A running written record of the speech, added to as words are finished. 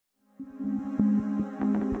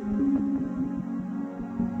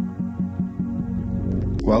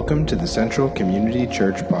Welcome to the Central Community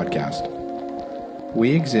Church podcast.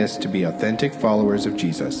 We exist to be authentic followers of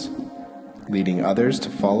Jesus, leading others to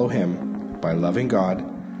follow him by loving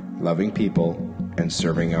God, loving people, and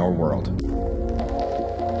serving our world.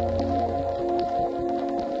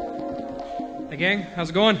 Hey gang,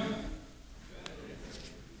 how's it going?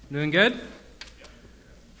 Doing good?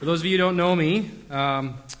 For those of you who don't know me,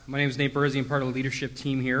 my name is Nate Burzy. I'm part of the leadership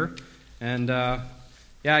team here. And I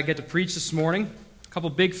get to preach this morning. A couple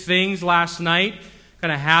big things last night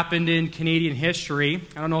kind of happened in Canadian history.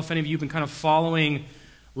 I don't know if any of you have been kind of following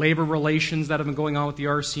labor relations that have been going on with the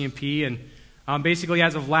RCMP. And basically,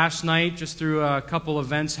 as of last night, just through a couple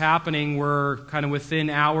events happening, we're kind of within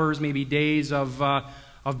hours, maybe days of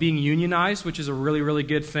being unionized, which is a really, really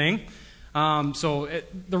good thing. The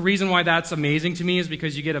reason why that's amazing to me is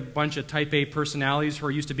because you get a bunch of type A personalities who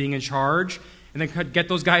are used to being in charge, and then get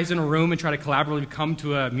those guys in a room and try to collaboratively come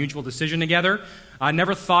to a mutual decision together. I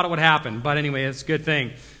never thought it would happen, but anyway, it's a good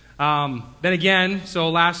thing. Then again,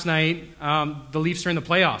 so last night, the Leafs are in the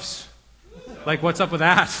playoffs. Like, what's up with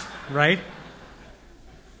that, right?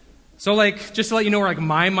 So, just to let you know where,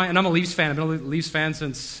 my mind, and I'm a Leafs fan. I've been a Leafs fan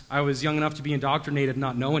since I was young enough to be indoctrinated and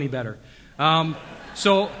not know any better.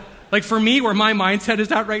 For me, where my mindset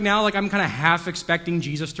is at right now, I'm kind of half expecting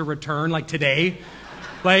Jesus to return, today.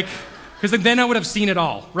 Because then I would have seen it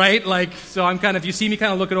all, right? So I'm if you see me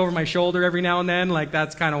kind of looking over my shoulder every now and then,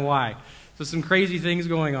 that's kind of why. So some crazy things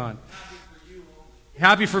going on.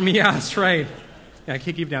 Happy for me, yeah, that's right. Yeah, I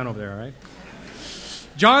can't keep down over there, all right?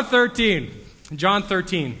 John 13.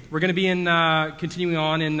 We're going to be continuing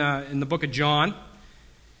on in the book of John.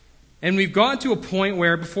 And we've gotten to a point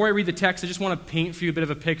where, before I read the text, I just want to paint for you a bit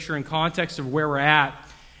of a picture and context of where we're at.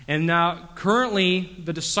 And currently,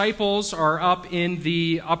 the disciples are up in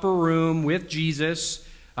the upper room with Jesus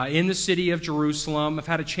in the city of Jerusalem. I've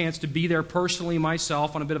had a chance to be there personally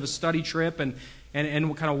myself on a bit of a study trip and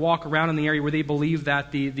kind of walk around in the area where they believe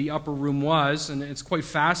that the upper room was, and it's quite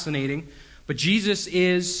fascinating. But Jesus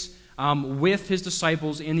is with his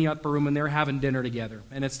disciples in the upper room, and they're having dinner together,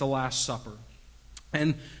 and it's the Last Supper.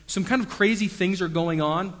 And some kind of crazy things are going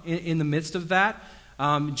on in the midst of that.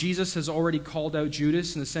 Jesus has already called out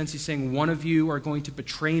Judas in the sense he's saying, one of you are going to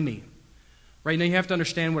betray me. Right now, you have to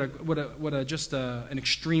understand what an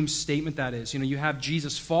extreme statement that is. You have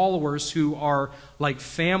Jesus' followers who are like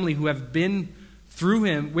family, who have been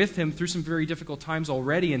with him through some very difficult times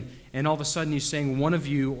already, and all of a sudden he's saying, one of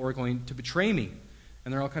you are going to betray me.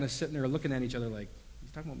 And they're all kind of sitting there looking at each other like, he's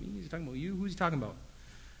talking about me? He's talking about you? Who's he talking about?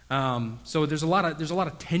 So there's a lot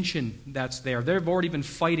of tension that's there. They've already been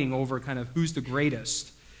fighting over kind of who's the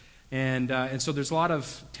greatest, and so there's a lot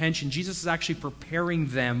of tension. Jesus is actually preparing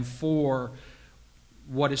them for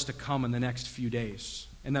what is to come in the next few days,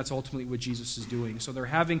 and that's ultimately what Jesus is doing. So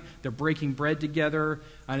they're breaking bread together,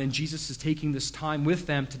 and then Jesus is taking this time with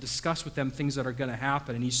them to discuss with them things that are going to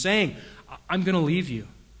happen. And he's saying, "I'm going to leave you.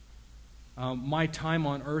 My time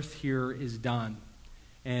on earth here is done."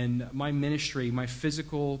 And my ministry, my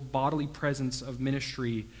physical, bodily presence of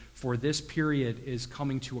ministry for this period is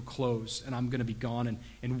coming to a close, and I'm going to be gone.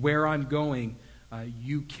 And where I'm going,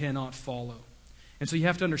 you cannot follow. And so you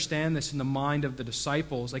have to understand this in the mind of the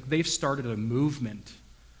disciples. They've started a movement.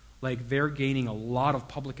 They're gaining a lot of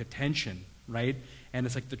public attention, right? And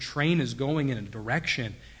it's the train is going in a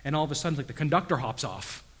direction, and all of a sudden, the conductor hops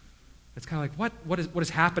off. It's kind of what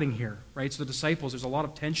is happening here, right? So the disciples, there's a lot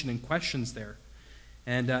of tension and questions there.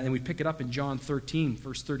 And we pick it up in John 13,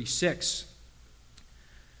 verse 36.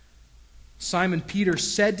 Simon Peter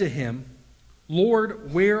said to him,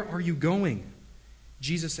 "Lord, where are you going?"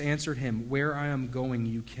 Jesus answered him, "Where I am going,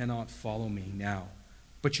 you cannot follow me now,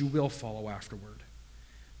 but you will follow afterward."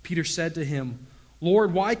 Peter said to him,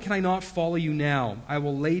 "Lord, why can I not follow you now? I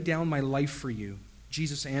will lay down my life for you."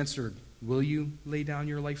 Jesus answered, "Will you lay down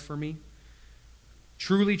your life for me?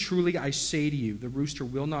 Truly, truly, I say to you, the rooster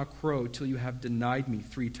will not crow till you have denied me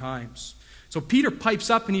 3 times. So Peter pipes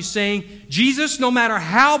up and he's saying, "Jesus, no matter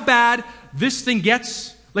how bad this thing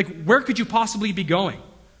gets, where could you possibly be going?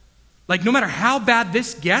 No matter how bad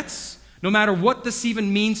this gets, no matter what this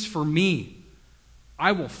even means for me,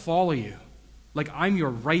 I will follow you. I'm your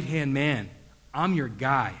right-hand man. I'm your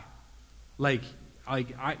guy.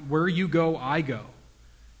 Where you go, I go."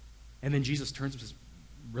 And then Jesus turns and says,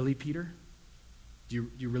 "Really, Peter? Do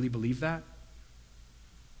you really believe that?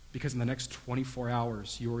 Because in the next 24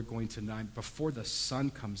 hours, you are going to deny, before the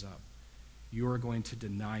sun comes up, you are going to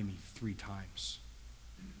deny me 3 times."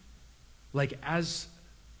 As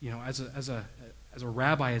a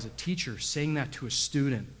rabbi, as a teacher, saying that to a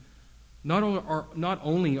student, not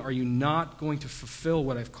only are you not going to fulfill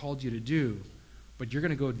what I've called you to do, but you're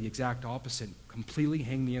going to go to the exact opposite, completely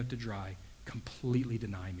hang me out to dry, completely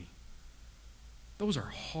deny me. Those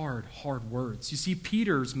are hard, hard words. You see,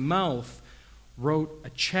 Peter's mouth wrote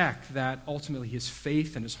a check that ultimately his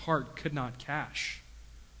faith and his heart could not cash.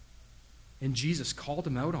 And Jesus called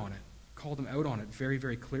him out on it very,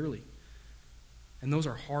 very clearly. And those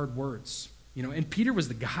are hard words. And Peter was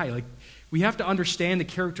the guy. We have to understand the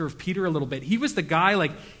character of Peter a little bit. He was the guy,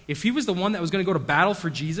 if he was the one that was going to go to battle for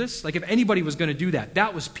Jesus, if anybody was going to do that,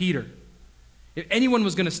 that was Peter. If anyone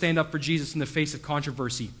was going to stand up for Jesus in the face of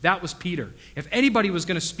controversy, that was Peter. If anybody was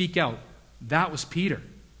going to speak out, that was Peter.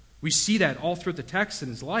 We see that all throughout the text in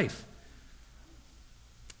his life.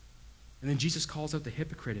 And then Jesus calls out the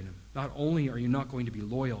hypocrite in him. Not only are you not going to be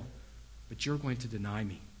loyal, but you're going to deny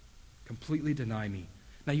me. Completely deny me.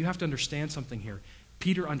 Now you have to understand something here.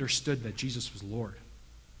 Peter understood that Jesus was Lord.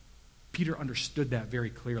 Peter understood that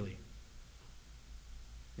very clearly.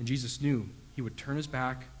 And Jesus knew he would turn his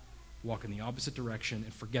back, walk in the opposite direction,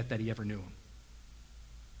 and forget that he ever knew him.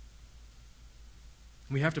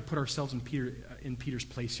 We have to put ourselves in Peter's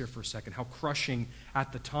place here for a second, how crushing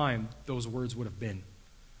at the time those words would have been.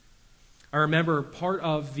 I remember part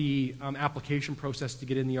of the application process to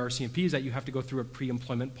get in the RCMP is that you have to go through a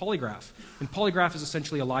pre-employment polygraph. And polygraph is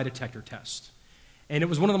essentially a lie detector test. And it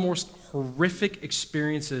was one of the most horrific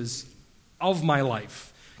experiences of my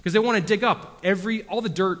life. Because they want to dig up all the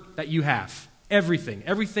dirt that you have. Everything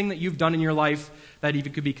that you've done in your life that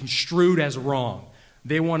even could be construed as wrong.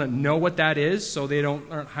 They want to know what that is so they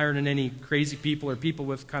aren't hiring any crazy people or people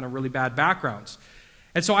with kind of really bad backgrounds.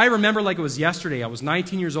 And so I remember like it was yesterday. I was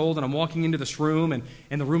 19 years old and I'm walking into this room and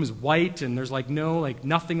the room is white and there's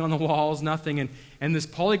nothing on the walls, nothing. And this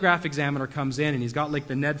polygraph examiner comes in and he's got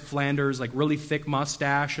the Ned Flanders, really thick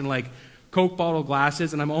mustache and Coke bottle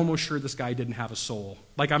glasses, and I'm almost sure this guy didn't have a soul.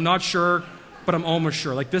 I'm not sure, but I'm almost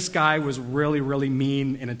sure. This guy was really, really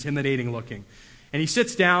mean and intimidating looking. And he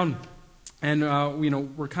sits down and,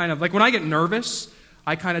 we're kind of, when I get nervous,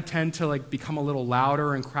 I kind of tend to become a little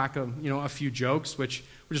louder and crack a few jokes, which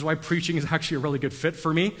is why preaching is actually a really good fit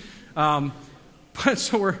for me.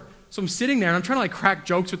 So I'm sitting there and I'm trying to crack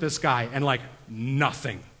jokes with this guy and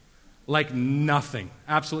nothing. Nothing.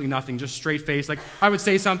 Absolutely nothing. Just straight face. I would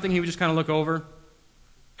say something, he would just kind of look over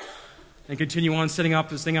and continue on sitting up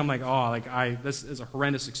this thing. I'm this is a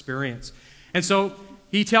horrendous experience. And so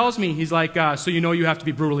he tells me, he's so you have to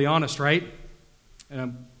be brutally honest, right? And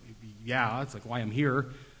I'm, yeah, that's why I'm here.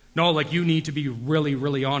 No, you need to be really,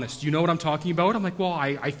 really honest. You know what I'm talking about? I'm well,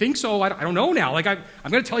 I think so. I don't know now. I'm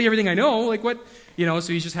going to tell you everything I know. What, so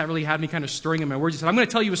he's just really had me kind of stirring in my words. He said, I'm going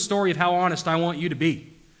to tell you a story of how honest I want you to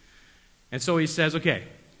be. And so he says, okay,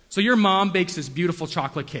 so your mom bakes this beautiful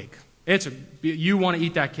chocolate cake. You want to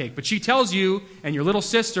eat that cake. But she tells you and your little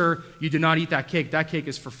sister, you do not eat that cake. That cake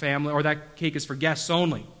is for family, or that cake is for guests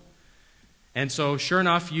only. And so sure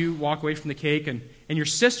enough, you walk away from the cake, and your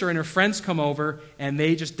sister and her friends come over, and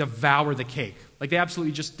they just devour the cake. They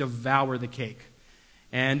absolutely just devour the cake.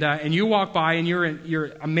 And you walk by, and you're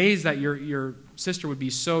amazed that your sister would be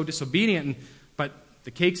so disobedient, but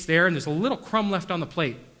the cake's there, and there's a little crumb left on the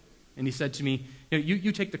plate. And he said to me,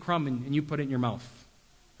 you take the crumb and you put it in your mouth,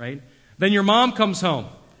 right? Then your mom comes home,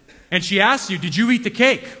 and she asks you, did you eat the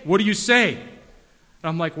cake? What do you say?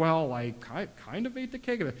 And I'm well, I kind of ate the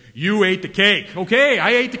cake. You ate the cake. Okay, I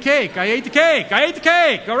ate the cake. I ate the cake. I ate the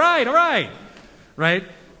cake. All right. Right?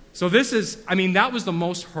 So that was the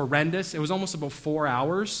most horrendous. It was almost about 4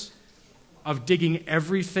 hours of digging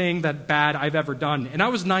everything that bad I've ever done. And I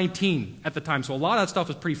was 19 at the time, so a lot of that stuff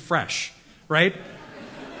was pretty fresh, right?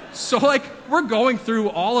 So, we're going through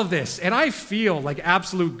all of this, and I feel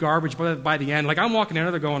absolute garbage by the end. I'm walking in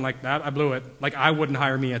there going that, I blew it. I wouldn't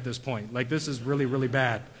hire me at this point. This is really, really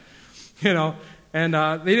bad. And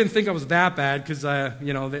they didn't think I was that bad because,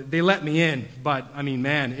 they let me in. But,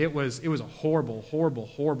 man, it was a horrible, horrible,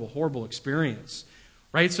 horrible, horrible experience.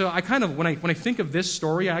 Right? So I kind of, when I think of this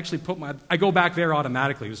story, I actually I go back there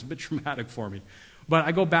automatically. It was a bit traumatic for me. But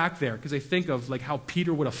I go back there because I think of how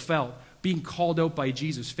Peter would have felt being called out by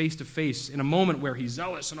Jesus face to face in a moment where he's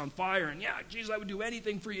zealous and on fire and, yeah, Jesus, I would do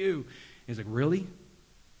anything for you. And he's really?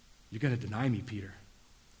 You're going to deny me, Peter.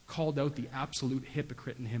 Called out the absolute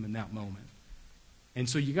hypocrite in him in that moment. And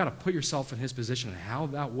so you got to put yourself in his position and how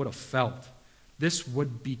that would have felt. This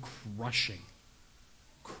would be crushing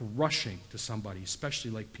to somebody,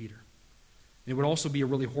 especially like Peter. It would also be a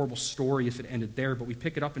really horrible story if it ended there, but we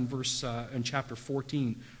pick it up in chapter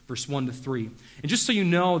 14, verse 1 to 3. And just so you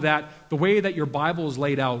know that the way that your Bible is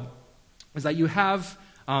laid out is that you have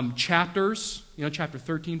chapters, chapter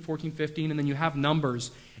 13, 14, 15, and then you have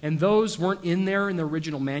numbers. And those weren't in there in the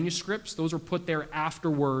original manuscripts. Those were put there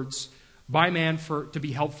afterwards by man to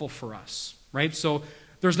be helpful for us, right? So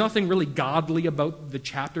there's nothing really godly about the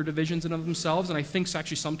chapter divisions in and of themselves, and I think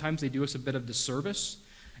actually sometimes they do us a bit of disservice.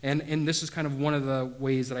 And this is kind of one of the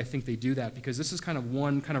ways that I think they do that, because this is kind of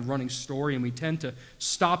one kind of running story, and we tend to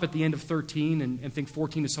stop at the end of 13 and think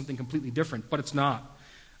 14 is something completely different, but it's not.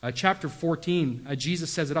 Chapter 14, Jesus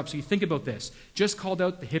says it up. So you think about this. Just called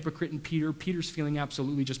out the hypocrite in Peter. Peter's feeling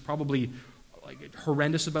absolutely just probably like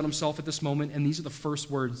horrendous about himself at this moment, and these are the first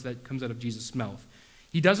words that comes out of Jesus' mouth.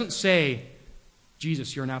 He doesn't say,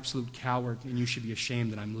 Jesus, you're an absolute coward, and you should be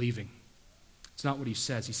ashamed that I'm leaving. It's not what he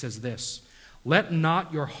says. He says this, let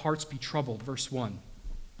not your hearts be troubled, verse 1.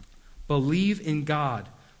 Believe in God.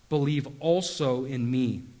 Believe also in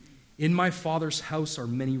me. In my Father's house are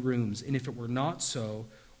many rooms, and if it were not so,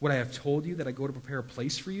 would I have told you that I go to prepare a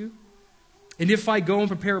place for you? And if I go and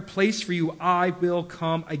prepare a place for you, I will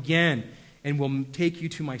come again and will take you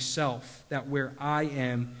to myself, that where I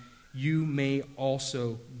am, you may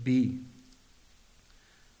also be.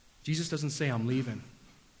 Jesus doesn't say, I'm leaving.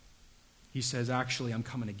 He says, actually, I'm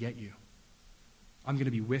coming to get you. I'm going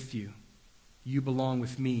to be with you. You belong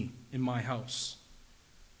with me in my house.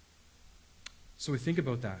 So we think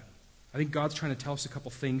about that. I think God's trying to tell us a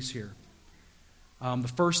couple things here.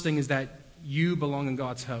 The first thing is that you belong in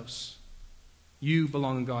God's house. You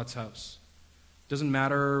belong in God's house. Doesn't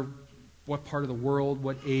matter what part of the world,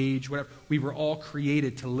 what age, whatever. We were all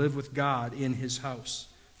created to live with God in his house.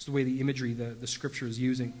 It's the way the imagery the scripture is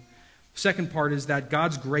using. Second part is that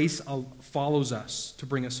God's grace follows us to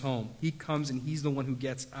bring us home. He comes and he's the one who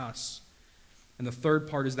gets us. And the third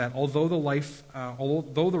part is that although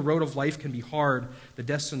the road of life can be hard, the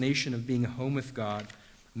destination of being home with God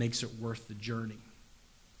makes it worth the journey.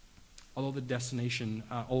 Although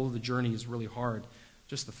the journey is really hard,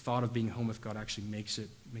 just the thought of being home with God actually makes it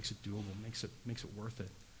doable, makes it worth it.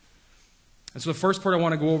 And so the first part I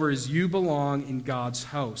want to go over is you belong in God's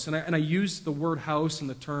house. And I use the word house and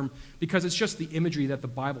the term because it's just the imagery that the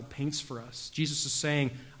Bible paints for us. Jesus is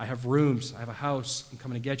saying, I have rooms, I have a house, I'm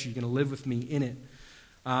coming to get you, you're going to live with me in it.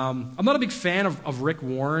 I'm not a big fan of Rick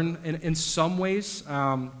Warren in some ways.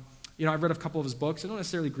 I've read a couple of his books. I don't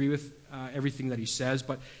necessarily agree with everything that he says,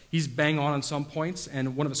 but he's bang on some points,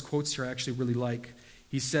 and one of his quotes here I actually really like.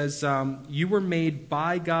 He says, you were made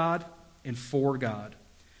by God and for God.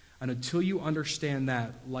 And until you understand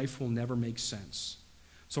that, life will never make sense.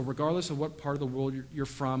 So regardless of what part of the world you're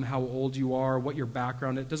from, how old you are, what your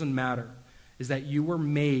background, it doesn't matter. Is that you were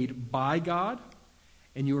made by God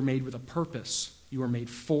and you were made with a purpose. You were made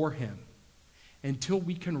for him. Until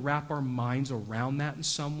we can wrap our minds around that in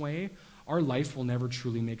some way, our life will never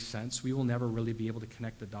truly make sense. We will never really be able to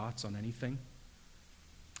connect the dots on anything.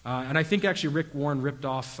 And I think actually Rick Warren ripped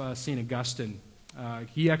off St. Augustine.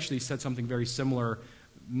 He actually said something very similar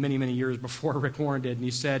many, many years before Rick Warren did. And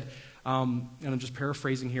he said, and I'm just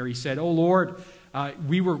paraphrasing here, he said, "Oh Lord,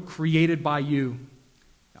 we were created by you.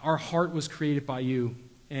 Our heart was created by you.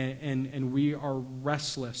 And we are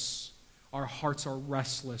restless. Our hearts are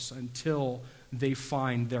restless until they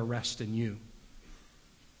find their rest in you."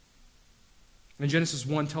 And Genesis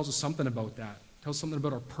 1 tells us something about that. Tells us something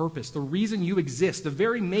about our purpose. The reason you exist, the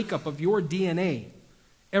very makeup of your DNA.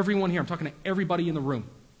 Everyone here, I'm talking to everybody in the room.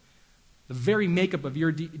 The very makeup of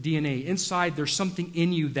your DNA. Inside, there's something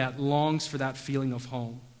in you that longs for that feeling of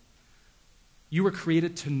home. You were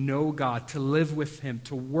created to know God, to live with him,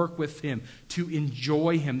 to work with him, to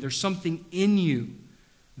enjoy him. There's something in you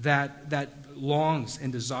that longs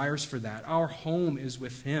and desires for that. Our home is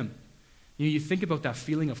with him. You think about that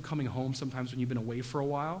feeling of coming home sometimes when you've been away for a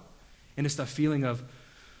while, and it's that feeling of,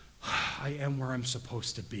 I am where I'm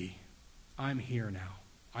supposed to be. I'm here now.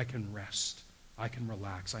 I can rest. I can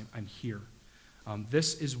relax. I'm here.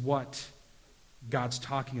 This is what God's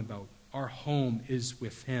talking about. Our home is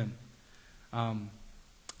with him. I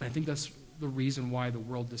think that's the reason why the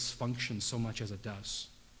world dysfunctions so much as it does.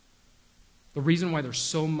 The reason why there's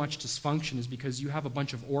so much dysfunction is because you have a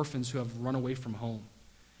bunch of orphans who have run away from home.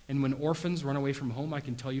 And when orphans run away from home, I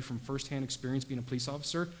can tell you from firsthand experience being a police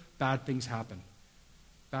officer, bad things happen.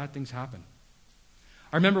 Bad things happen.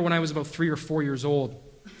 I remember when I was about 3 or 4 years old,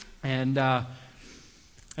 and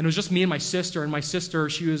it was just me and my sister. And my sister,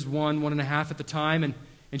 she was 1.5 at the time,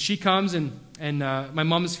 and she comes and my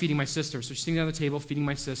mom is feeding my sister. So she's sitting down at the table feeding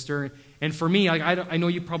my sister. And for me, I know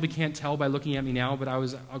you probably can't tell by looking at me now, but I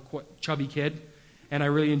was a chubby kid, and I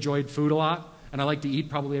really enjoyed food a lot. And I like to eat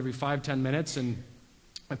probably every 5-10 minutes, and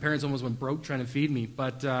my parents almost went broke trying to feed me.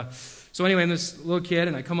 But so anyway, I'm this little kid,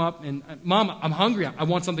 and I come up, and Mom, I'm hungry. I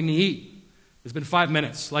want something to eat. It's been 5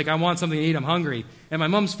 minutes. I want something to eat. I'm hungry. And my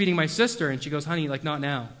mom's feeding my sister, and she goes, "Honey, not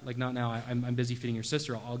now. Not now. I'm busy feeding your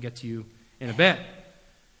sister. I'll get to you in a bit."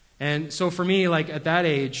 And so for me, like at that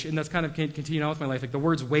age, and that's kind of continuing on with my life, like the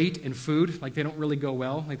words wait and food, like they don't really go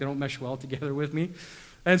well, like they don't mesh well together with me.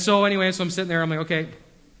 And so anyway, so I'm sitting there, I'm like, okay,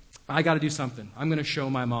 I got to do something. I'm going to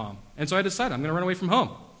show my mom. And so I decided I'm going to run away from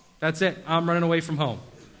home. That's it. I'm running away from home.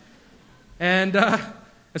 And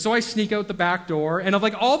so I sneak out the back door, and of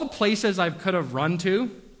like all the places I could have run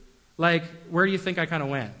to, like where do you think I kind of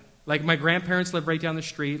went? Like my grandparents lived right down the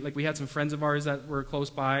street. Like we had some friends of ours that were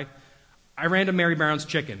close by. I ran to Mary Brown's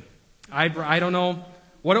Chicken. I don't know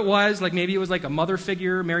what it was. Like maybe it was like a mother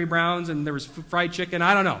figure, Mary Brown's, and there was fried chicken.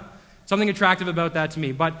 I don't know. Something attractive about that to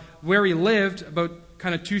me. But where we lived, about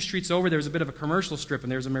kind of 2 streets over, there was a bit of a commercial strip,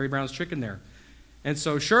 and there was a Mary Brown's Chicken there. And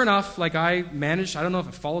so sure enough, like I managed, I don't know if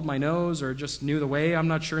it followed my nose or just knew the way. I'm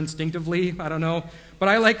not sure instinctively. I don't know. But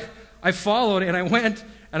I followed, and I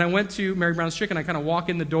went to Mary Brown's Chicken. I kind of walk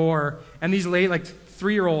in the door, and these like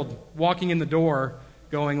 3-year-old walking in the door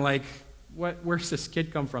going like, where's this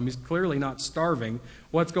kid come from? He's clearly not starving.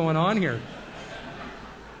 What's going on here?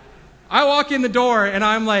 I walk in the door, and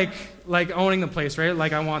I'm like owning the place, right?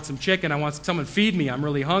 Like I want some chicken. I want someone feed me. I'm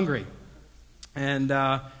really hungry. And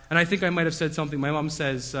I think I might have said something. My mom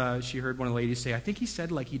says she heard one of the ladies say, I think he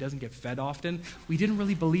said like he doesn't get fed often. We didn't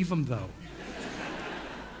really believe him, though.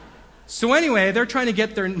 So anyway, they're trying to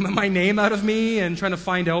get my name out of me and trying to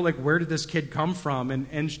find out like where did this kid come from.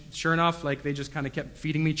 And sure enough, like they just kind of kept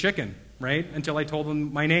feeding me chicken, right, until I told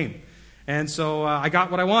them my name. And so I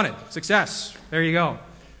got what I wanted. Success. There you go.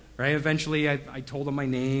 Right? Eventually, I told them my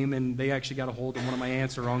name, and they actually got a hold of one of my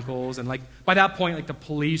aunts or uncles. And like by that point, like the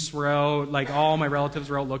police were out, like all my relatives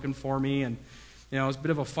were out looking for me, and it was a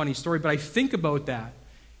bit of a funny story. But I think about that,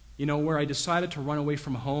 where I decided to run away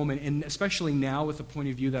from home, and especially now with the point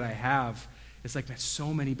of view that I have, it's like, man,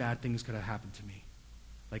 so many bad things could have happened to me.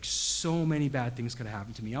 Like so many bad things could have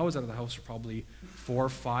happened to me. I was out of the house for probably 4 or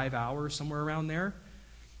 5 hours, somewhere around there,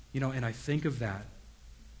 and I think of that,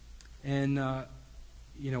 and.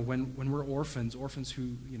 When we're orphans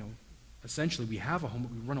who, essentially we have a home,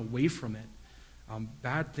 but we run away from it,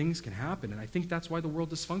 bad things can happen. And I think that's why the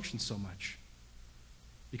world dysfunctions so much.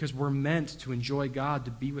 Because we're meant to enjoy God,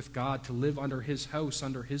 to be with God, to live under His house,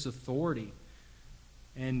 under His authority.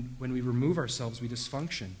 And when we remove ourselves, we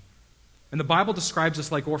dysfunction. And the Bible describes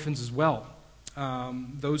us like orphans as well,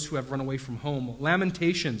 those who have run away from home.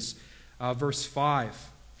 Lamentations chapter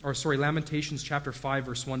 5,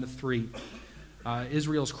 verse 1 to 3.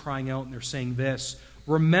 Israel's crying out, and they're saying this: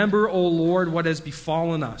 Remember, O Lord, what has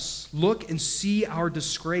befallen us. Look and see our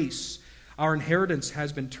disgrace. Our inheritance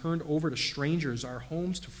has been turned over to strangers, our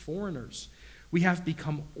homes to foreigners. We have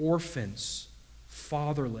become orphans,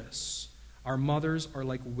 fatherless. Our mothers are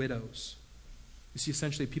like widows. You see,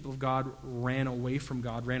 essentially, people of God ran away from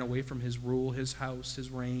God, ran away from His rule, His house, His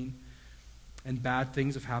reign, and bad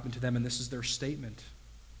things have happened to them, and this is their statement.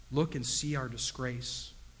 Look and see our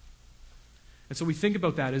disgrace. And so we think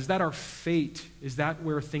about that. Is that our fate? Is that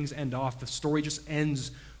where things end off? The story just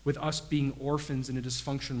ends with us being orphans in a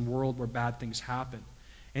dysfunctional world where bad things happen.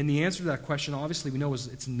 And the answer to that question, obviously, we know is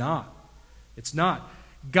it's not. It's not.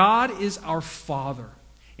 God is our Father.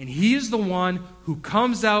 And He is the one who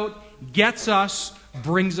comes out, gets us,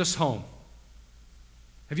 brings us home.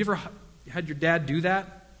 Have you ever had your dad do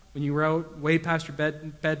that? When you were out way past your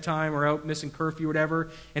bedtime or out missing curfew or whatever,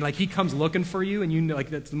 and like He comes looking for you, and you know, like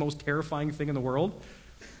that's the most terrifying thing in the world,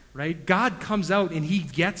 right? God comes out and He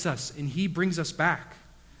gets us and He brings us back.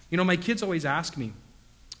 My kids always ask me,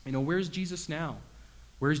 where's Jesus now?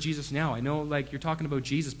 Where's Jesus now? I know like you're talking about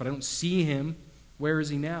Jesus, but I don't see Him. Where is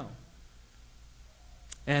He now?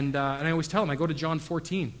 And I always tell them, I go to John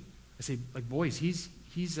 14. I say, like, boys, He's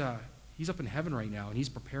up in heaven right now, and He's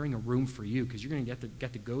preparing a room for you because you're going to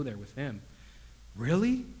get to go there with Him.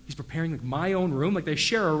 Really? He's preparing like my own room? Like they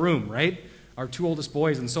share a room, right? Our 2 oldest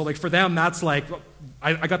boys. And so like for them, that's like,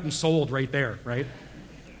 I got them sold right there, right?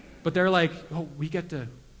 But they're like, oh,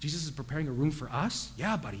 Jesus is preparing a room for us?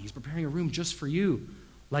 Yeah, buddy, He's preparing a room just for you.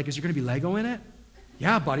 Like, is there going to be Lego in it?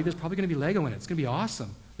 Yeah, buddy, there's probably going to be Lego in it. It's going to be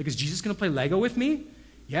awesome. Like, is Jesus going to play Lego with me?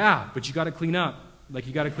 Yeah, but you got to clean up. Like,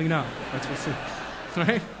 you got to clean up. That's what's it,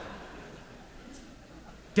 right?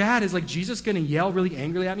 Dad, is like Jesus going to yell really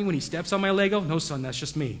angrily at me when He steps on my Lego? No, son, that's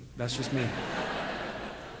just me. That's just me.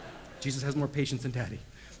 Jesus has more patience than Daddy.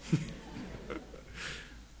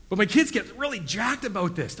 But my kids get really jacked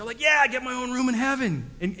about this. They're like, yeah, I get my own room in heaven.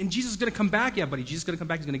 And Jesus is going to come back. Yeah, buddy, Jesus is going to come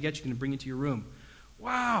back. He's going to get you. He's going to bring you to your room.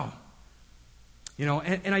 Wow.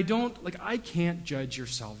 And I can't judge your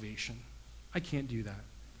salvation. I can't do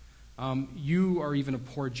that. You are even a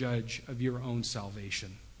poor judge of your own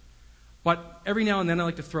salvation. But every now and then I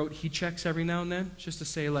like to throw out He checks every now and then, just to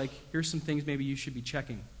say, like, here's some things maybe you should be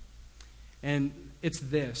checking. And it's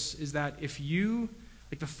this, is that if you,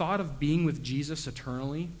 like the thought of being with Jesus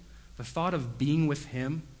eternally, the thought of being with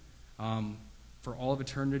him for all of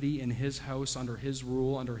eternity in his house, under his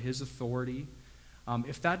rule, under his authority,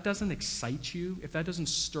 if that doesn't excite you, if that doesn't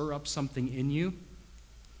stir up something in you, you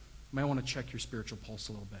might want to check your spiritual pulse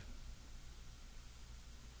a little bit.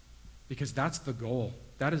 Because that's the goal.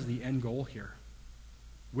 That is the end goal here.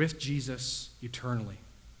 With Jesus eternally.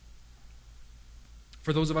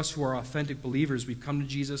 For those of us who are authentic believers, we've come to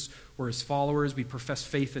Jesus, we're his followers, we profess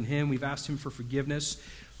faith in him, we've asked him for forgiveness.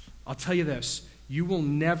 I'll tell you this, you will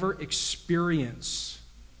never experience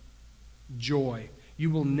joy. You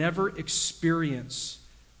will never experience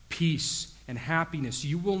peace and happiness.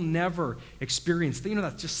 You will never experience,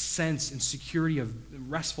 that just sense and security of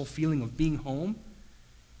restful feeling of being home.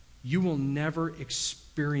 You will never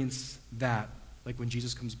experience that like when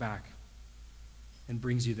Jesus comes back and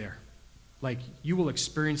brings you there. Like, you will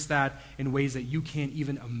experience that in ways that you can't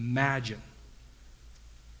even imagine.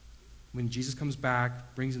 When Jesus comes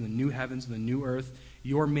back, brings in the new heavens and the new earth,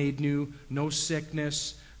 you're made new, no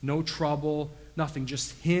sickness, no trouble, nothing,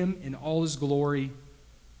 just him in all his glory.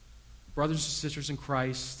 Brothers and sisters in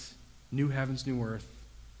Christ, new heavens, new earth.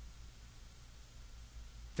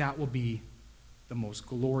 That will be the most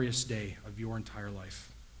glorious day of your entire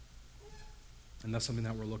life. And that's something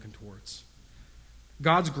that we're looking towards.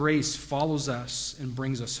 God's grace follows us and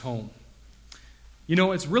brings us home.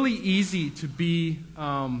 It's really easy to be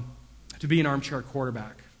an armchair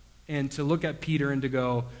quarterback and to look at Peter and to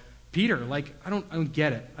go, Peter, like, I don't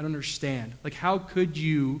get it. I don't understand. Like, how could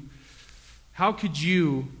you,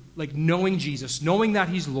 like, knowing Jesus, knowing that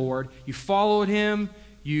he's Lord, you followed him,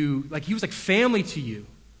 he was like family to you,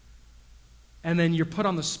 and then you're put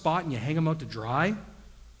on the spot and you hang him out to dry?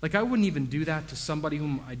 Like, I wouldn't even do that to somebody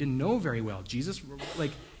whom I didn't know very well. Jesus, like,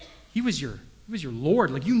 he was your Lord.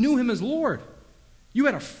 Like, you knew him as Lord. You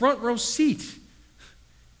had a front row seat.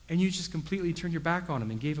 And you just completely turned your back on him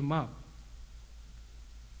and gave him up.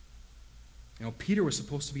 Peter was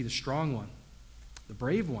supposed to be the strong one, the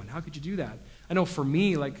brave one. How could you do that? I know for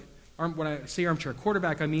me, like, when I say armchair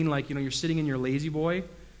quarterback, I mean, like, you're sitting in your lazy boy,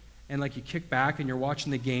 and, like, you kick back and you're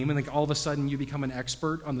watching the game, and, like, all of a sudden you become an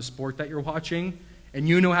expert on the sport that you're watching, and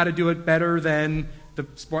you know how to do it better than the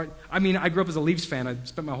sport. I mean, I grew up as a Leafs fan. I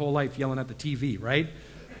spent my whole life yelling at the TV, right?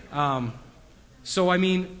 So, I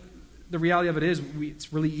mean, the reality of it is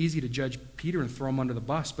it's really easy to judge Peter and throw him under the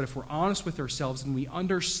bus. But if we're honest with ourselves and we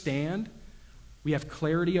understand, we have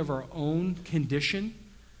clarity of our own condition,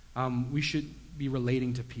 we should be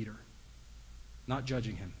relating to Peter, not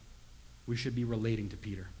judging him. We should be relating to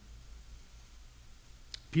Peter.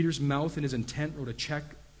 Peter's mouth and his intent wrote a check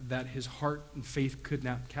that his heart and faith could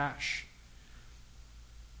not cash.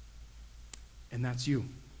 And that's you.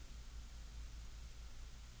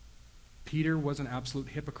 Peter was an absolute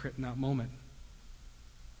hypocrite in that moment.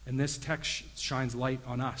 And this text shines light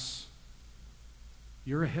on us.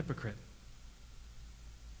 You're a hypocrite.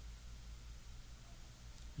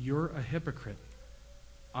 You're a hypocrite.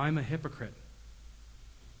 I'm a hypocrite.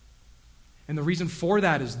 And the reason for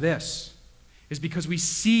that is this, is because we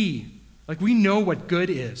see, like, we know what good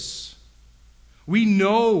is. We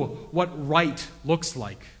know what right looks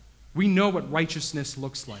like. We know what righteousness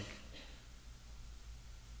looks like.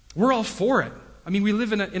 We're all for it. I mean, we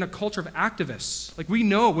live in a culture of activists. Like, we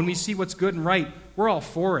know when we see what's good and right, we're all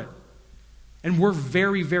for it. And we're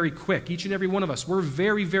very, very quick. Each and every one of us, we're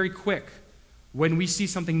very, very quick when we see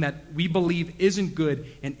something that we believe isn't good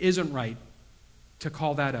and isn't right to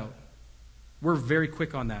call that out. We're very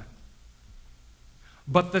quick on that.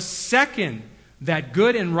 But the second that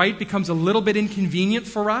good and right becomes a little bit inconvenient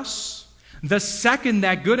for us, the second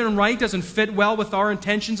that good and right doesn't fit well with our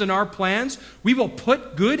intentions and our plans, we will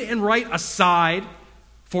put good and right aside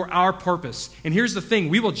for our purpose. And here's the thing,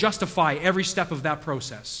 we will justify every step of that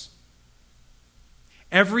process.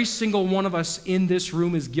 Every single one of us in this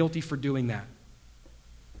room is guilty for doing that.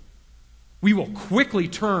 We will quickly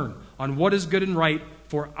turn on what is good and right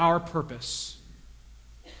for our purpose.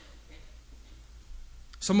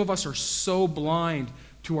 Some of us are so blind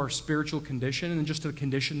to our spiritual condition and just to the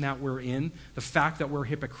condition that we're in, the fact that we're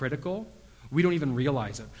hypocritical, we don't even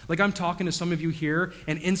realize it. Like, I'm talking to some of you here,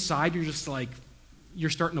 and inside you're just like,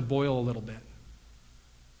 you're starting to boil a little bit.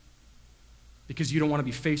 Because you don't want to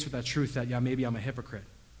be faced with that truth that, yeah, maybe I'm a hypocrite.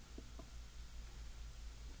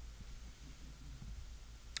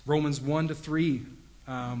 Romans 1-3,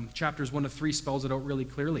 chapters 1-3 spells it out really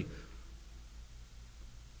clearly.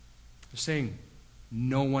 They're saying,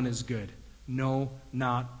 no one is good. No,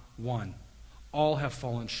 not one. All have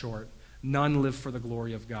fallen short. None live for the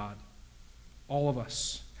glory of God. All of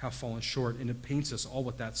us have fallen short, and it paints us all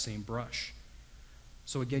with that same brush.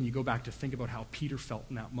 So again, you go back to think about how Peter felt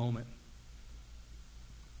in that moment.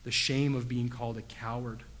 The shame of being called a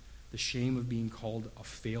coward, the shame of being called a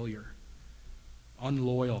failure,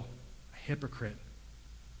 unloyal, a hypocrite,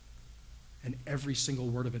 and every single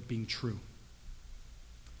word of it being true.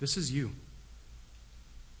 This is you.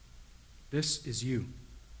 This is you.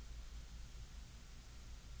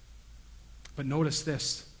 But notice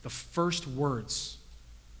this, the first words.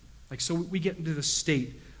 So we get into the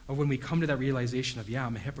state of when we come to that realization of, yeah,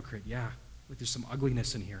 I'm a hypocrite. Yeah, there's some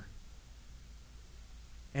ugliness in here.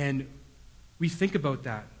 And we think about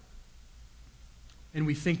that. And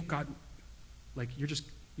we think, God, you're just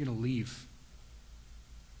going to leave.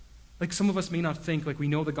 Some of us may not think, we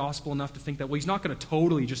know the gospel enough to think that, well, he's not going to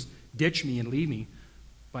totally just ditch me and leave me.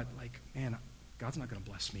 But, man, God's not going to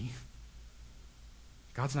bless me.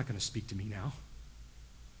 God's not going to speak to me now.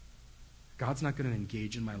 God's not going to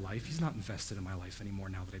engage in my life. He's not invested in my life anymore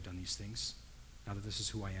now that I've done these things, now that this is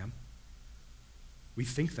who I am. We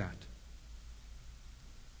think that.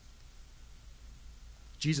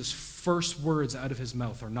 Jesus' first words out of his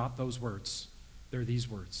mouth are not those words. They're these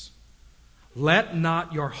words. Let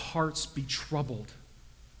not your hearts be troubled.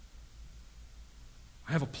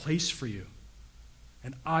 I have a place for you,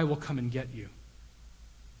 and I will come and get you.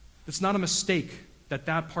 It's not a mistake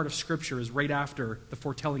that part of Scripture is right after the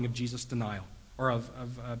foretelling of Jesus' denial, or of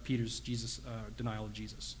Peter's denial of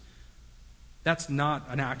Jesus. That's not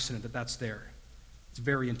an accident that's there. It's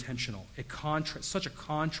very intentional. Such a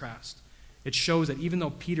contrast. It shows that even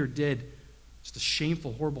though Peter did just a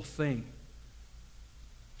shameful, horrible thing,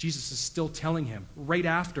 Jesus is still telling him, right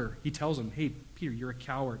after he tells him, hey, Peter, you're a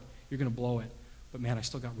coward. You're going to blow it. But man, I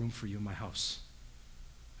still got room for you in my house.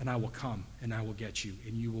 And I will come, and I will get you,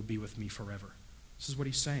 and you will be with me forever. This is what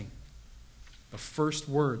he's saying. The first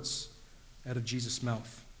words out of Jesus'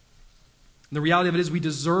 mouth. And the reality of it is we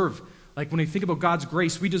deserve, when we think about God's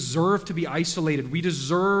grace, we deserve to be isolated. We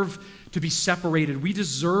deserve to be separated. We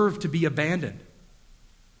deserve to be abandoned.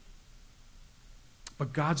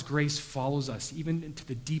 But God's grace follows us even into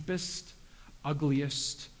the deepest,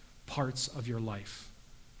 ugliest parts of your life.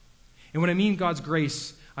 And when I mean God's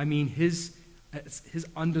grace, I mean His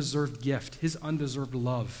undeserved gift, His undeserved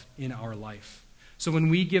love in our life. So when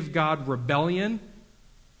we give God rebellion,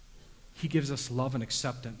 He gives us love and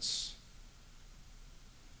acceptance.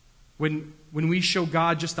 When we show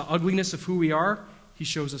God just the ugliness of who we are, He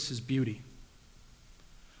shows us His beauty.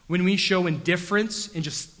 When we show indifference and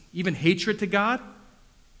just even hatred to God,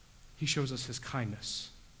 He shows us His kindness.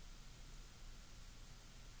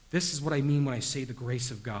 This is what I mean when I say the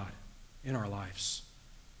grace of God in our lives.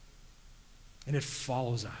 And it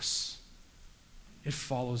follows us. It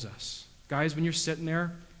follows us. Guys, when you're sitting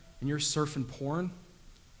there and you're surfing porn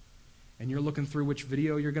and you're looking through which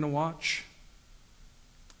video you're going to watch,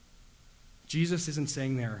 Jesus isn't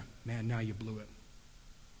saying there, man, now you blew it.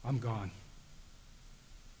 I'm gone.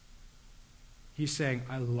 He's saying,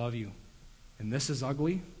 I love you. And this is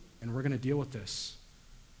ugly, and we're going to deal with this.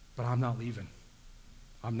 But I'm not leaving.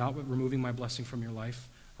 I'm not removing my blessing from your life.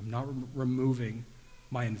 I'm not removing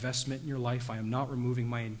my investment in your life. I am not removing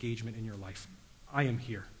my engagement in your life. I am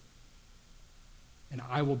here. And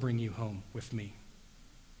I will bring you home with me.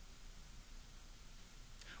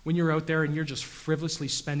 When you're out there and you're just frivolously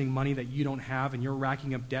spending money that you don't have, and you're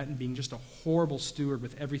racking up debt and being just a horrible steward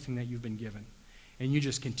with everything that you've been given, and you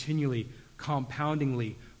just continually,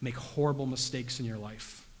 compoundingly make horrible mistakes in your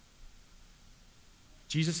life,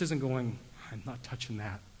 Jesus isn't going, I'm not touching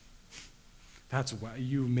that. That's why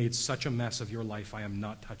you made such a mess of your life. I am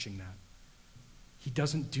not touching that. He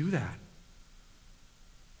doesn't do that.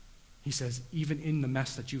 He says, even in the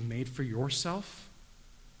mess that you've made for yourself,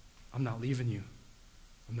 I'm not leaving you.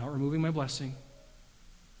 I'm not removing my blessing.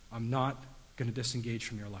 I'm not going to disengage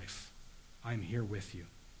from your life. I'm here with you,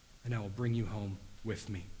 and I will bring you home with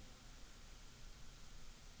me.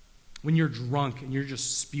 When you're drunk and you're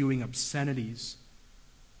just spewing obscenities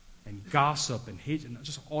and gossip and hate and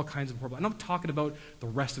just all kinds of horrible. And I'm talking about the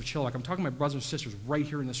rest of Chilliwack. I'm talking to my brothers and sisters right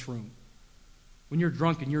here in this room. When you're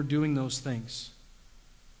drunk and you're doing those things,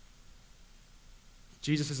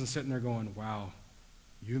 Jesus isn't sitting there going, wow,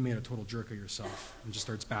 you made a total jerk of yourself, and just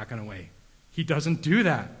starts backing away. He doesn't do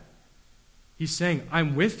that. He's saying,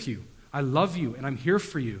 I'm with you. I love you, and I'm here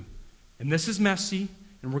for you. And this is messy,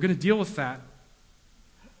 and we're going to deal with that.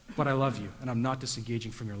 But I love you, and I'm not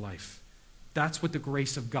disengaging from your life. That's what the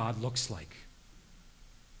grace of God looks like.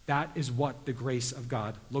 That is what the grace of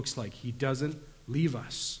God looks like. He doesn't leave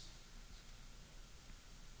us.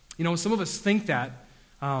 You know, some of us think that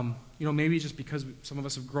Maybe just because some of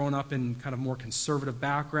us have grown up in kind of more conservative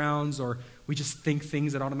backgrounds, or we just think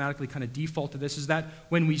things that automatically kind of default to this, is that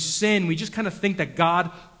when we sin, we just kind of think that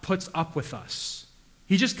God puts up with us.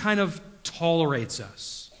 He just kind of tolerates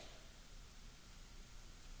us.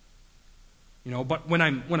 But when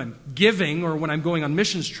I'm giving, or when I'm going on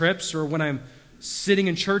missions trips, or when I'm sitting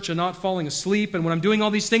in church and not falling asleep, and when I'm doing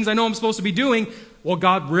all these things I know I'm supposed to be doing, well,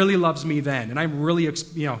 God really loves me then, and I'm really,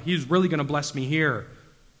 He's really going to bless me here.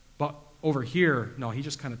 But over here, no, He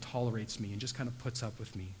just kind of tolerates me and just kind of puts up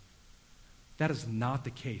with me. That is not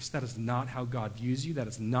the case. That is not how God views you. That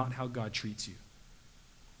is not how God treats you.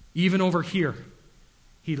 Even over here,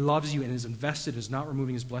 He loves you and is invested, is not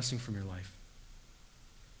removing His blessing from your life.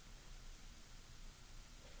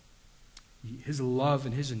 His love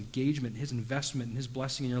and His engagement, His investment and His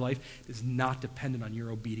blessing in your life is not dependent on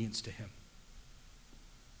your obedience to Him.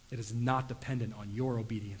 It is not dependent on your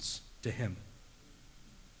obedience to Him.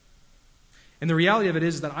 And the reality of it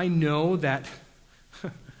is that I know that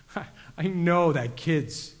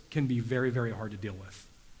kids can be very, very hard to deal with.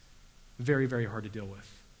 Very, very hard to deal with.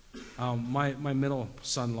 My middle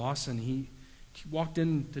son, Lawson, he walked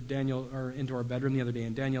into our bedroom the other day,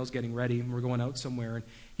 and Danielle's getting ready, and we're going out somewhere, and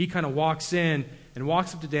he kind of walks in and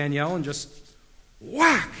walks up to Danielle and just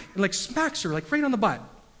whack, and smacks her right on the butt.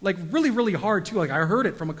 Really, really hard too. I heard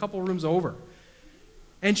it from a couple rooms over.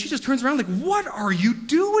 And she just turns around what are you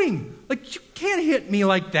doing? You can't hit me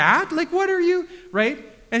like that. What are you, right?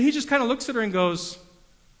 And he just kind of looks at her and goes,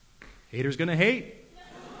 hater's gonna hate.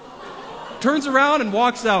 Turns around and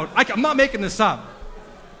walks out. I'm not making this up.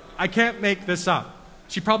 I can't make this up.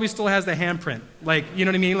 She probably still has the handprint. You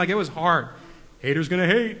know what I mean? It was hard. Hater's gonna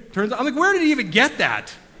hate. Turns out, I'm where did he even get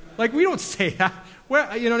that? We don't say that.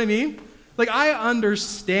 Where, you know what I mean? I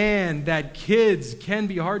understand that kids can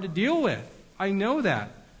be hard to deal with. I know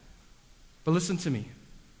that. But listen to me.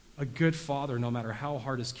 A good father, no matter how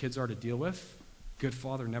hard his kids are to deal with, a good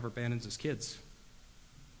father never abandons his kids.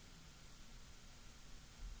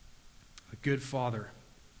 A good father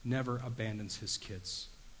never abandons his kids.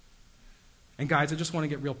 And guys, I just want to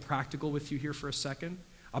get real practical with you here for a second.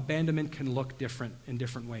 Abandonment can look different in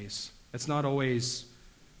different ways. It's not always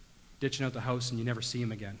ditching out the house and you never see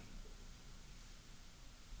him again.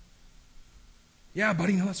 Yeah,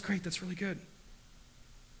 buddy, no, that's great. That's really good.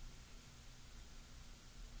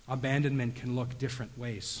 Abandonment can look different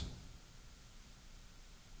ways.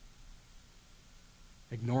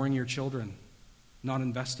 Ignoring your children, not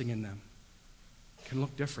investing in them, can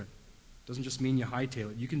look different. Doesn't just mean you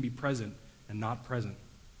hightail it. You can be present and not present.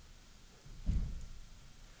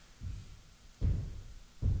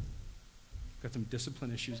 Got some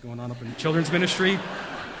discipline issues going on up in the children's ministry.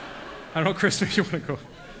 I don't know, Chris, maybe you want to go.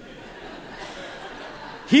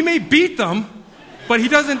 He may beat them, but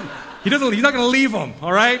he's not going to leave them,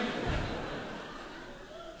 all right?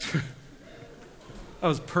 That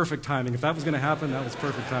was perfect timing. If that was going to happen, that was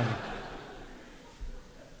perfect timing.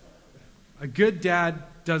 A good dad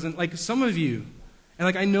doesn't, some of you,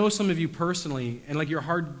 and I know some of you personally, and you're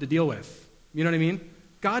hard to deal with. You know what I mean?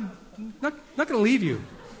 God, not going to leave you.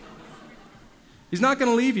 He's not going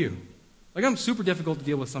to leave you. I'm super difficult to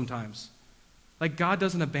deal with sometimes. God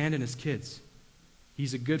doesn't abandon His kids.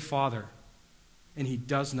 He's a good father, and He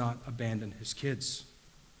does not abandon His kids.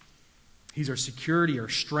 He's our security, our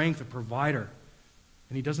strength, a provider,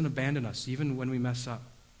 and He doesn't abandon us even when we mess up.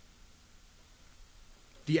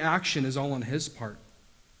 The action is all on His part.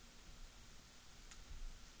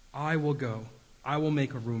 I will go. I will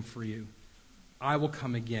make a room for you. I will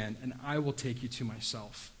come again, and I will take you to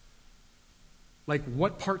myself.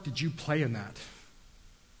 What part did you play in that?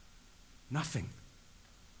 Nothing.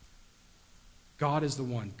 God is the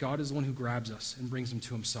one. God is the one who grabs us and brings Him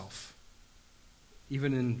to Himself.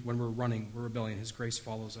 Even when we're running, we're rebelling, His grace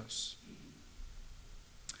follows us.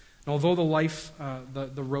 And although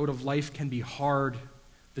the road of life can be hard,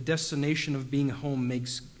 the destination of being home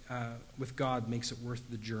with God makes it worth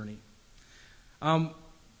the journey.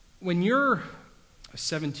 When you're a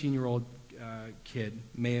 17-year-old kid,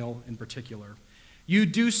 male in particular, you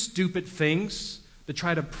do stupid things to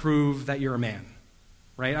try to prove that you're a man,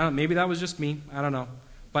 right? Maybe that was just me. I don't know.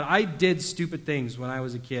 But I did stupid things when I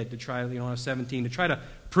was a kid to try, when I was 17, to try to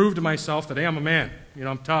prove to myself that, hey, I'm a man.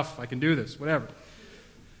 I'm tough. I can do this, whatever.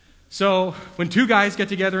 So when two guys get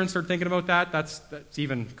together and start thinking about that, that's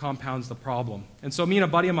even compounds the problem. And so me and a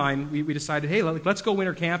buddy of mine, we decided, hey, let's go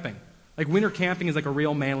winter camping. Winter camping is a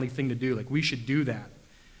real manly thing to do. We should do that.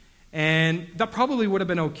 And that probably would have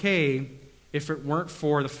been okay if it weren't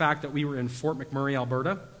for the fact that we were in Fort McMurray,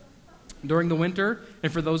 Alberta during the winter.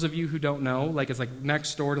 And for those of you who don't know, it's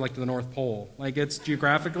next door to the North Pole. It's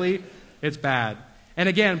geographically, it's bad. And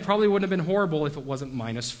again, probably wouldn't have been horrible if it wasn't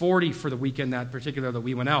minus 40 for the weekend that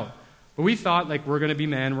we went out. But we thought, like, we're going to be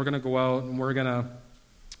men, we're going to go out, and we're going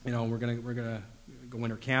to go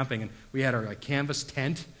winter camping. And we had our, like, canvas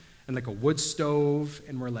tent and, like, a wood stove,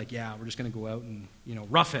 and we're like, yeah, we're just going to go out and,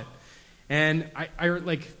 rough it. And I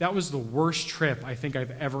like, that was the worst trip I think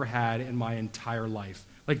I've ever had in my entire life.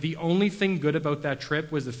 Like, the only thing good about that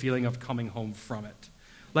trip was the feeling of coming home from it.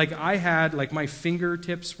 Like, I had, like, my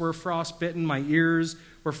fingertips were frostbitten, my ears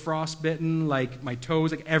were frostbitten, like, my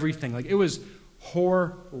toes, like, everything. Like, it was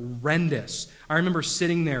horrendous. I remember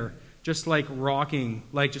sitting there just, like, rocking,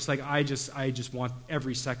 like, just like, I just want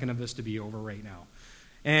every second of this to be over right now.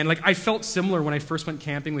 And, like, I felt similar when I first went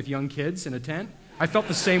camping with young kids in a tent. I felt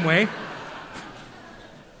the same way.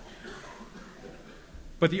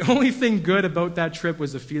 But the only thing good about that trip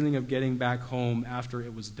was the feeling of getting back home after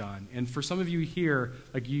it was done. And for some of you here,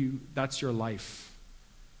 like, that's your life.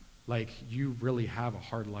 Like, you really have a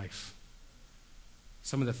hard life.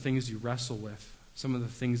 Some of the things you wrestle with, some of the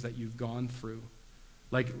things that you've gone through.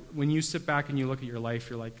 Like, when you sit back and you look at your life,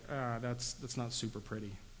 you're like, that's not super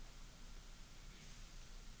pretty.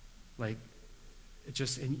 Like,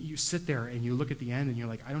 and you sit there and you look at the end and you're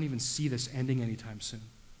like, I don't even see this ending anytime soon.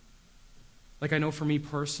 Like, I know for me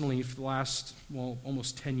personally, for the last,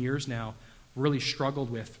 almost 10 years now, really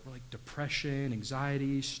struggled with, like, depression,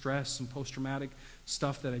 anxiety, stress, and post-traumatic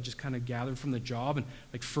stuff that I just kind of gathered from the job. And,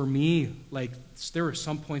 like, for me, like, there are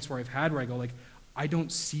some points where I go, like, I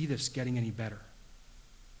don't see this getting any better.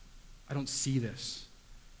 I don't see this.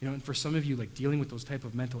 And for some of you, like, dealing with those type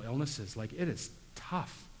of mental illnesses, like, it is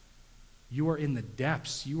tough. You are in the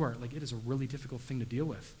depths. It is a really difficult thing to deal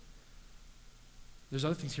with. There's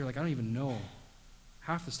other things here, like, I don't even know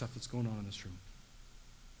half the stuff that's going on in this room.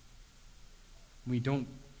 We don't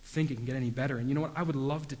think it can get any better. And you know what? I would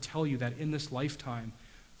love to tell you that in this lifetime,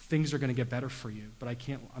 things are going to get better for you. But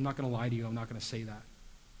I'm not going to lie to you. I'm not going to say that.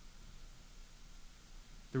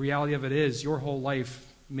 The reality of it is, your whole life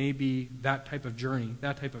may be that type of journey,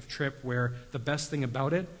 that type of trip where the best thing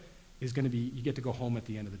about it is going to be you get to go home at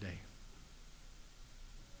the end of the day.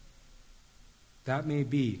 That may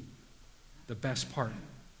be the best part.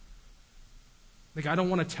 Like, I don't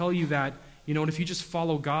want to tell you that, and if you just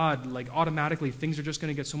follow God, like, automatically things are just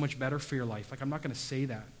going to get so much better for your life. Like, I'm not going to say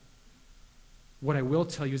that. What I will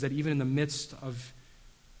tell you is that even in the midst of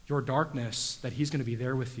your darkness, that He's going to be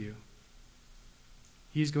there with you.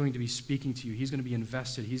 He's going to be speaking to you. He's going to be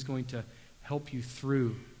invested. He's going to help you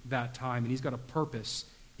through that time, and He's got a purpose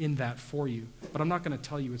in that for you. But I'm not going to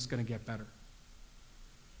tell you it's going to get better.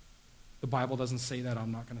 The Bible doesn't say that.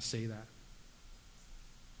 I'm not going to say that.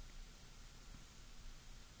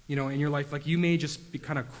 In your life, like, you may just be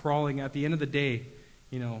kind of crawling at the end of the day,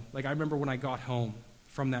 like, I remember when I got home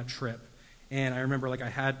from that trip, and I remember, like, I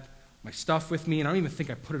had my stuff with me, and I don't even think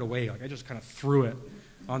I put it away. Like, I just kind of threw it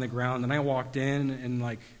on the ground, and I walked in, and,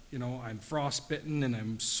 like, I'm frostbitten, and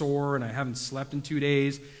I'm sore, and I haven't slept in 2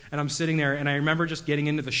 days, and I'm sitting there, and I remember just getting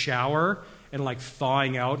into the shower and, like,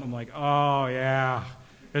 thawing out, and I'm like, oh, yeah,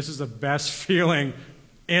 this is the best feeling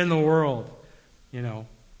in the world,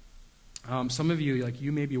 Some of you, like,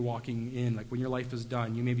 you may be walking in, like, when your life is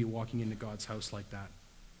done, you may be walking into God's house like that.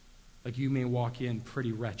 Like, you may walk in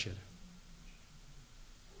pretty wretched.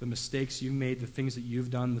 The mistakes you've made, the things that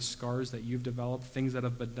you've done, the scars that you've developed, things that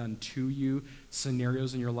have been done to you,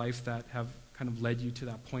 scenarios in your life that have kind of led you to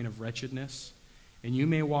that point of wretchedness. And you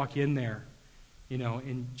may walk in there,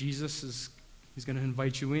 and Jesus He's going to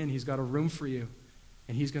invite you in. He's got a room for you,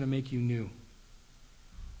 and He's going to make you new.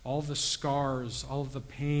 All of the scars, all of the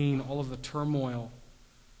pain, all of the turmoil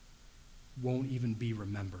won't even be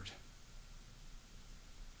remembered.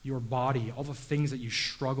 Your body, all the things that you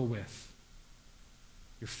struggle with,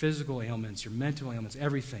 your physical ailments, your mental ailments,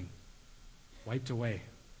 everything, wiped away.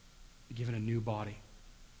 You're given a new body.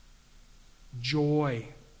 Joy,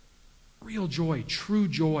 real joy, true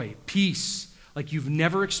joy, peace, like you've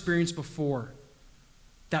never experienced before.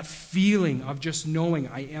 That feeling of just knowing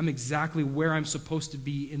I am exactly where I'm supposed to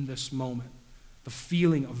be in this moment. The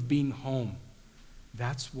feeling of being home.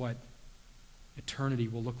 That's what eternity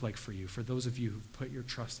will look like for you. For those of you who've put your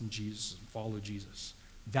trust in Jesus and follow Jesus.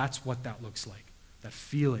 That's what that looks like. That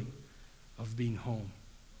feeling of being home.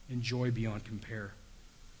 And joy beyond compare.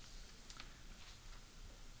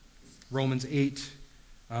 Romans 8,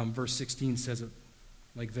 verse 16 says it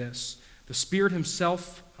like this. The Spirit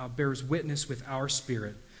Himself bears witness with our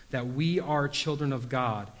spirit that we are children of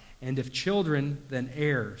God, and if children, then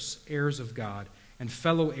heirs, heirs of God, and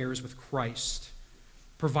fellow heirs with Christ,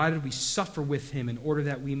 provided we suffer with Him in order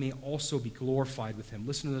that we may also be glorified with Him.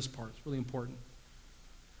 Listen to this part. It's really important.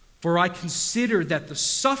 For I consider that the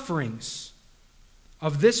sufferings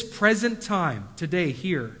of this present time, today,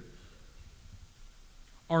 here,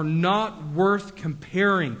 are not worth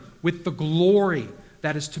comparing with the glory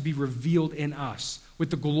that is to be revealed in us, with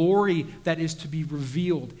the glory that is to be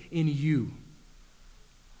revealed in you.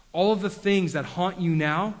 All of the things that haunt you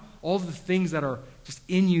now, all of the things that are just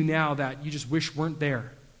in you now that you just wish weren't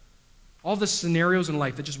there, all the scenarios in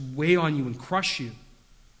life that just weigh on you and crush you,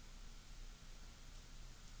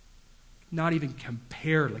 not even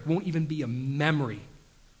compared, like won't even be a memory.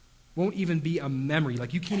 Won't even be a memory.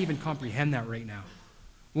 Like you can't even comprehend that right now.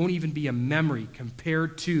 Won't even be a memory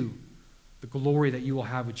compared to the glory that you will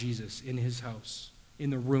have with Jesus in his house, in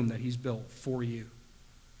the room that he's built for you.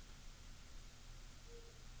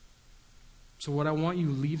 So what I want you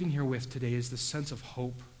leaving here with today is this sense of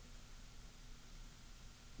hope.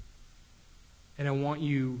 And I want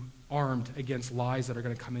you armed against lies that are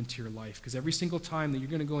going to come into your life. Because every single time that you're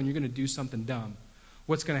going to go and you're going to do something dumb,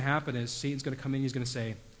 what's going to happen is Satan's going to come in, he's going to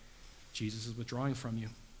say, Jesus is withdrawing from you.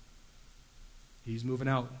 He's moving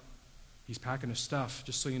out. He's packing his stuff.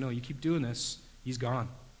 Just so you know, you keep doing this, he's gone.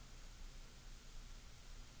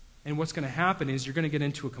 And what's going to happen is you're going to get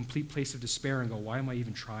into a complete place of despair and go, why am I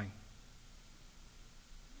even trying?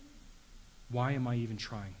 Why am I even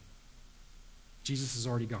trying? Jesus is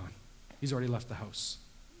already gone. He's already left the house.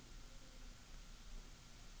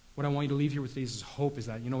 What I want you to leave here with is hope is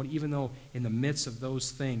that, you know what, even though in the midst of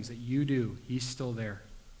those things that you do, he's still there.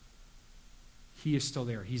 He is still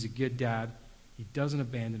there. He's a good dad. He doesn't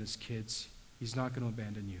abandon his kids. He's not going to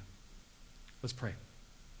abandon you. Let's pray.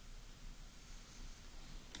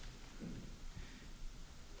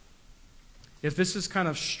 If this has kind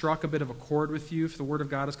of struck a bit of a chord with you, if the Word of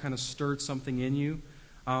God has kind of stirred something in you,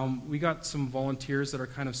 we got some volunteers that are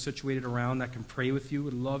kind of situated around that can pray with you.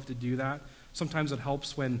 Would love to do that. Sometimes it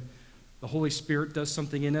helps when the Holy Spirit does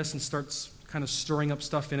something in us and starts kind of stirring up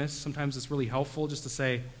stuff in us. Sometimes it's really helpful just to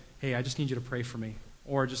say, hey, I just need you to pray for me.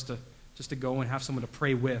 Or just to go and have someone to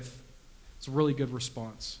pray with. It's a really good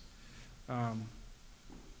response. So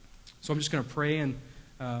I'm just going to pray, and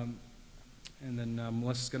then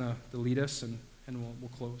Melissa's going to lead us, and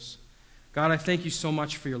we'll close. God, I thank you so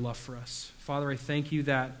much for your love for us. Father, I thank you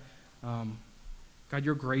that, God,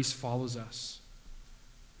 your grace follows us.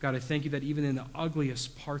 God, I thank you that even in the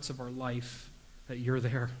ugliest parts of our life, that you're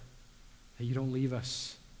there, that you don't leave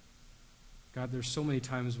us. God, there's so many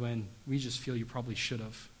times when we just feel you probably should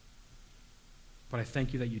have. But I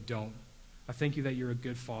thank you that you don't. I thank you that you're a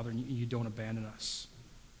good Father and you don't abandon us.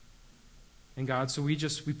 And God, so we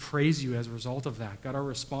praise you as a result of that. God, our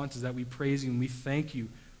response is that we praise you and we thank you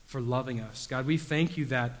for loving us. God, we thank you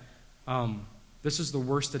that this is the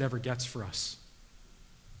worst it ever gets for us.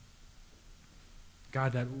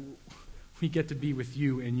 God, that we get to be with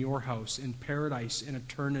you in your house, in paradise, in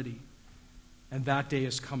eternity. And that day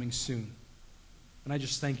is coming soon. And I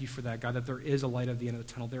just thank you for that, God, that there is a light at the end of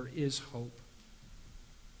the tunnel. There is hope.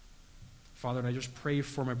 Father, and I just pray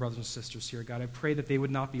for my brothers and sisters here. God, I pray that they would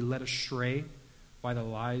not be led astray by the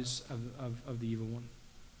lies of the evil one.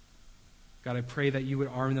 God, I pray that you would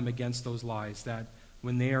arm them against those lies, that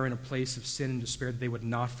when they are in a place of sin and despair, that they would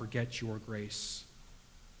not forget your grace.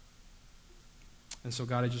 And so,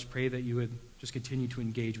 God, I just pray that you would just continue to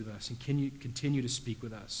engage with us and continue to speak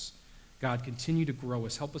with us. God, continue to grow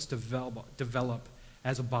us. Help us develop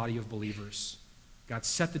as a body of believers. God,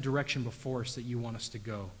 set the direction before us that you want us to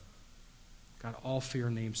go. God, all for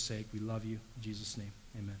your name's sake, we love you. In Jesus' name,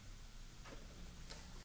 amen.